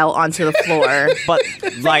base style onto the floor. But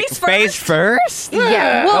like face first?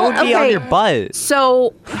 Yeah. Well, that would be on your butt.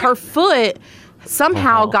 So her foot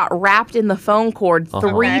somehow got wrapped in the phone cord 3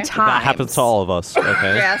 times. That happens to all of us.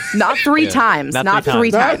 Okay. Yes. Not 3 times. Not 3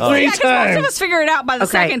 times. Not 3 times. Most of us figure it out by the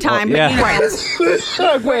second time. Yeah.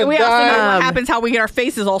 But we also know what happens, how we get our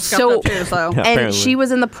faces all scuffed up too. So. And she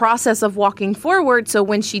was in the process of walking forward, so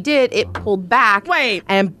when she did, it pulled back.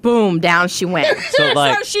 And boom, down she went.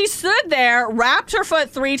 So she stood there, wrapped her foot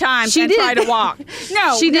 3 times, and tried to walk.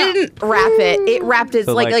 No, she didn't wrap it. It wrapped it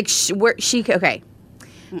So, okay.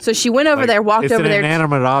 So she went over there, walked over there. It's an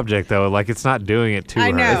inanimate object, though. Like, it's not doing it to her.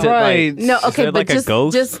 I know. Is it like, No, okay, is it but like just a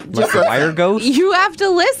ghost? just like a wire ghost? You have to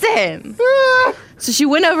listen. So she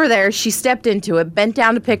went over there, she stepped into it, bent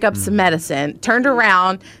down to pick up some medicine, turned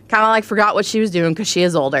around, kind of like forgot what she was doing because she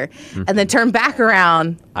is older, and then turned back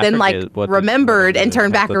around, then like remembered and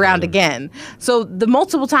turned back around again. So the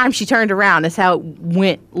multiple times she turned around is how it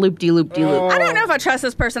went loop-de-loop-de-loop. I don't know if I trust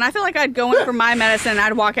this person. I feel like I'd go in for my medicine and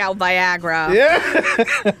I'd walk out with Viagra.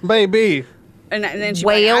 Yeah, maybe. And then she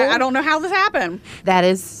Whale? I don't know how this happened. That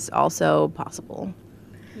is also possible.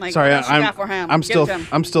 Like, Sorry, what she got for him? I'm Give it to him.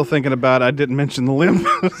 I'm still thinking about. I didn't mention the limb.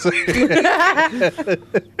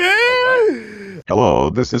 Hello,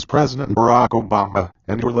 this is President Barack Obama,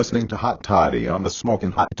 and you're listening to Hot Toddy on the Smoking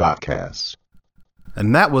Hot Podcast.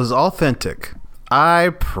 And that was authentic. I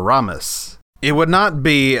promise. It would not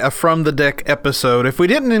be a From the Deck episode if we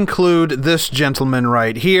didn't include this gentleman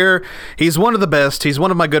right here. He's one of the best. He's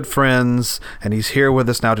one of my good friends, and he's here with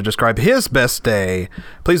us now to describe his best day.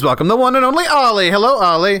 Please welcome the one and only Ollie. Hello,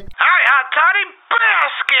 Ollie. Hi, Hot Toddy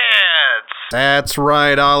Baskets! That's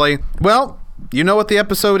right, Ollie. Well, you know what the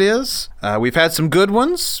episode is. We've had some good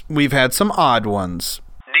ones. We've had some odd ones.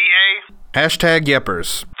 DA? Hashtag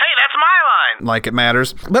Yeppers. Hey, that's my line! Like it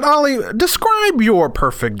matters. But Ollie, describe your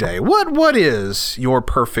perfect day. What is your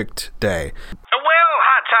perfect day? Well,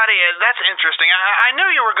 Hot Toddy, that's interesting. I knew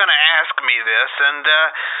you were going to ask me this, and,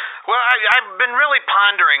 well, I've been really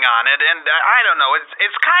pondering on it, and I don't know,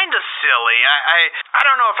 it's kind of silly. I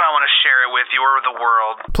don't know if I want to share it with you or the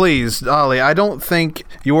world. Please, Ollie, I don't think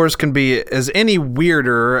yours can be as any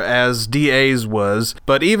weirder as DA's was,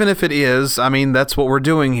 but even if it is, I mean, that's what we're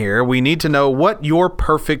doing here. We need to know what your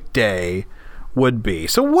perfect day would be.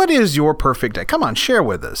 So what is your perfect day? Come on, share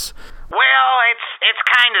with us. Well, it's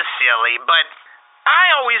kind of silly, but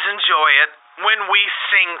I always enjoy it when we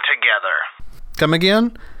sing together. Come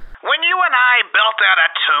again? When you and I belt out a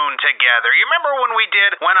tune together. You remember when we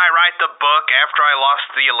did When I Write the Book after I lost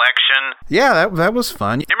the election? Yeah, that was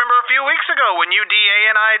fun. You remember a few weeks ago when you, DA,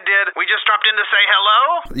 and I did, we just dropped in to say hello?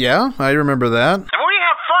 Yeah, I remember that. And we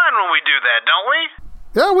have fun when we do that, don't we?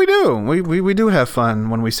 Yeah, we do. We do have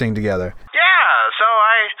fun when we sing together. Yeah, so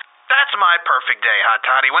that's my perfect day, Hot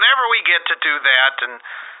Toddy. Whenever we get to do that, and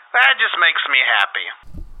that just makes me happy.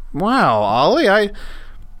 Wow, Ollie, I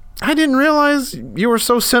didn't realize you were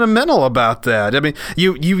so sentimental about that. I mean,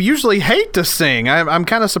 you usually hate to sing. I'm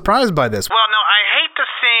kind of surprised by this. Well, no, I hate to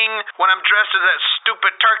sing when I'm dressed as that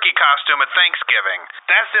stupid turkey costume at Thanksgiving.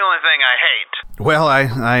 That's the only thing I hate. Well,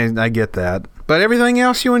 I get that. But everything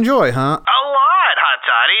else you enjoy, huh? A lot, Hot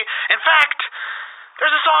Toddy. In fact,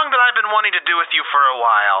 there's a song that I've been wanting to do with you for a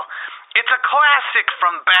while. It's a classic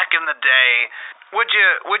from back in the day. Would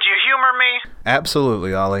you humor me?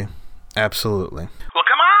 Absolutely, Ollie. Absolutely. Well,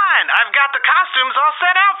 come on. I've got the costumes all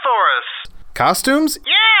set out for us. Costumes?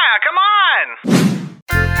 Yeah, come on.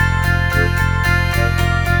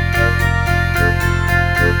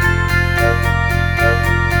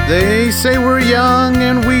 They say we're young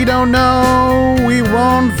and we don't know. We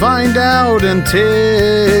won't find out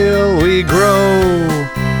until we grow.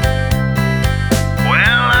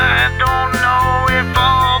 Well, I don't know if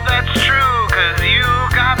all that's true, 'cause you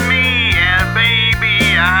got me and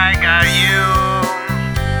baby, I got you.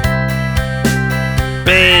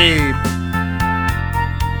 Babe,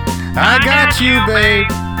 I got you,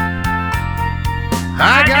 babe.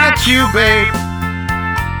 I got you, babe.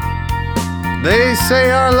 They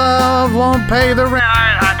say our love won't pay the rent.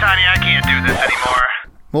 Hot Toddy, I can't do this anymore.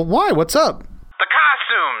 Well, why? What's up? The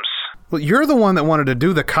costumes. Well, you're the one that wanted to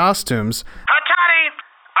do the costumes. Hot Toddy,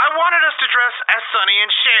 I wanted us to dress as Sonny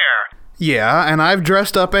and Cher. Yeah, and I've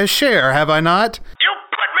dressed up as Cher, have I not? You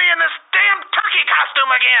put me in this damn turkey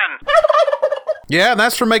costume again! Yeah, and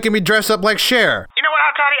that's for making me dress up like Cher. You know what,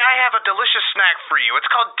 Hot Toddy? I have a delicious snack for you. It's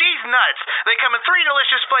called D's Nuts. They come in 3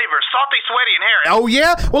 delicious flavors, salty, sweaty, and hairy. Oh,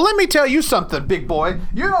 yeah? Well, let me tell you something, big boy.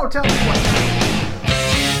 You don't tell me what...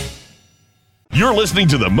 You're listening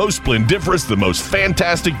to the most splendiferous, the most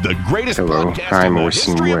fantastic, the greatest podcast in the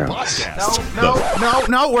history of podcasts.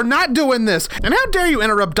 No, we're not doing this. And how dare you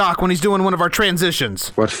interrupt Doc when he's doing one of our transitions?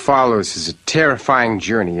 What follows is a terrifying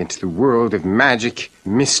journey into the world of magic,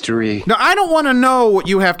 mystery. Now, I don't want to know what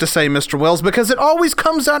you have to say, Mr. Wells, because it always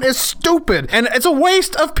comes out as stupid, and it's a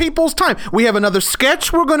waste of people's time. We have another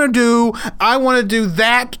sketch we're going to do. I want to do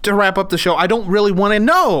that to wrap up the show. I don't really want to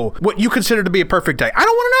know what you consider to be a perfect day. I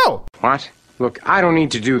don't want to know. What? Look, I don't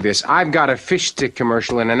need to do this. I've got a fish stick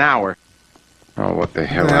commercial in an hour. Oh, what the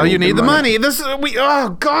hell? Well, you need the money. Oh,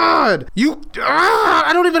 God.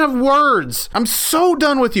 I don't even have words. I'm so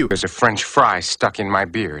done with you. There's a French fry stuck in my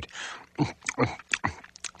beard.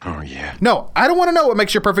 Oh, yeah. No, I don't want to know what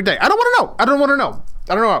makes your perfect day. I don't want to know.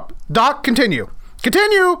 Doc, continue.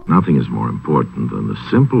 Continue. Nothing is more important than the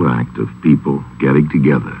simple act of people getting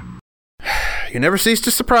together. You never cease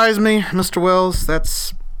to surprise me, Mr. Wells.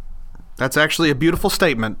 That's actually a beautiful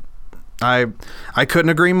statement. I couldn't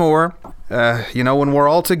agree more. When we're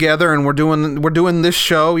all together and we're doing this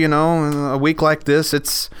show, a week like this,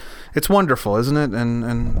 it's wonderful, isn't it?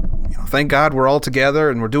 And thank God we're all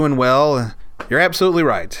together and we're doing well. You're absolutely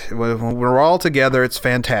right. When we're all together, it's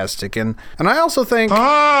fantastic. And I also think...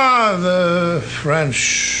 the French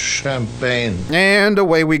champagne. And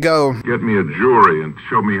away we go. Get me a jury and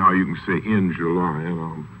show me how you can say in July, and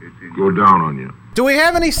I'll go down on you. Do we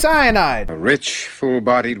have any cyanide? A rich,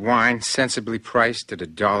 full-bodied wine, sensibly priced at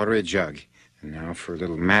 $1 a jug. And now for a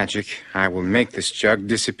little magic, I will make this jug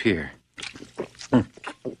disappear.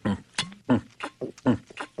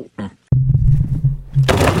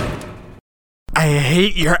 I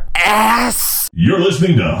hate your ass! You're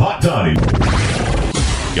listening to Hot Toddy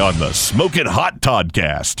on the Smokin' Hot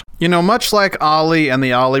Toddcast. Much like Ollie and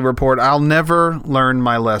the Ollie Report, I'll never learn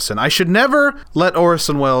my lesson. I should never let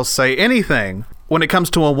Orson Welles say anything when it comes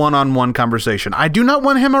to a one-on-one conversation. I do not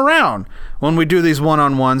want him around when we do these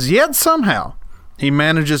one-on-ones, yet somehow he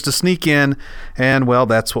manages to sneak in, and, well,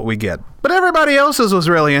 that's what we get. But everybody else's was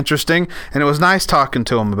really interesting, and it was nice talking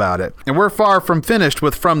to him about it. And we're far from finished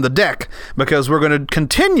with From the Deck, because we're going to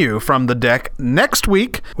continue From the Deck next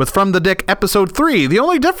week with From the Deck Episode 3. The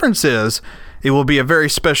only difference is it will be a very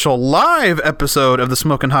special live episode of the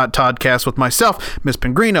Smokin' Hot Toddcast with myself, Miss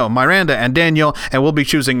Pingrino, Miranda, and Daniel, and we'll be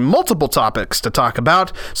choosing multiple topics to talk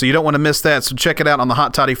about, so you don't want to miss that, so check it out on the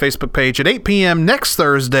Hot Toddy Facebook page at 8 p.m. next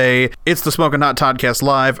Thursday. It's the Smokin' Hot Toddcast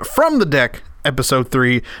live from the deck. Episode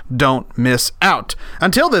 3. Don't miss out.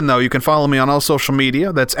 Until then, though, you can follow me on all social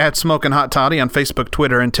media. That's at Smokin' Hot Toddy on Facebook,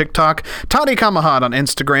 Twitter, and TikTok. Toddy Kamahot on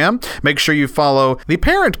Instagram. Make sure you follow the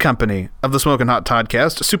parent company of the Smokin' Hot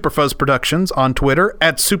Toddcast, Superfuzz Productions, on Twitter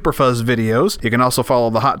at Superfuzz Videos. You can also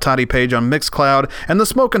follow the Hot Toddy page on Mixcloud and the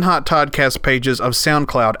Smokin' Hot Toddcast pages of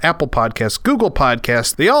SoundCloud, Apple Podcasts, Google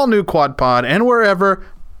Podcasts, the all-new Quad Pod, and wherever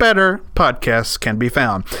better podcasts can be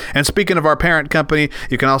found. And speaking of our parent company,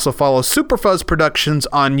 you can also follow Superfuzz Productions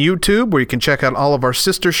on YouTube, where you can check out all of our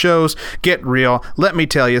sister shows, Get Real, Let Me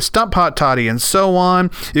Tell You, Stump Hot Toddy, and so on.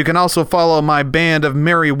 You can also follow my band of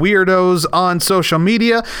merry weirdos on social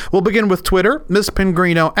media. We'll begin with Twitter, Miss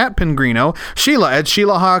Pingrino at Pingrino, Sheila at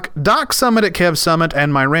Sheila Hawk, Doc Summit at Kev Summit,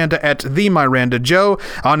 and Miranda at The Miranda Joe.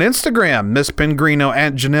 On Instagram, Miss Pingrino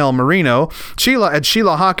at Janelle Marino, Sheila at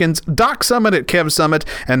Sheila Hawkins, Doc Summit at Kev Summit,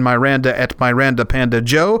 and Miranda at Miranda Panda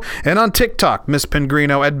Joe. And on TikTok, Miss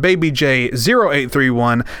Pingrino at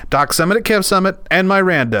BabyJ0831, Doc Summit at Kev Summit, and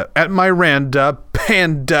Miranda at Miranda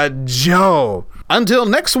Panda Joe. Until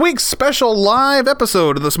next week's special live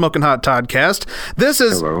episode of the Smokin' Hot Toddcast, this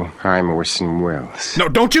is... Hello, I'm Orson Welles. No,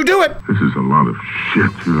 don't you do it! This is a lot of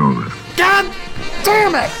shit, you know that. God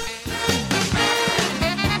damn it!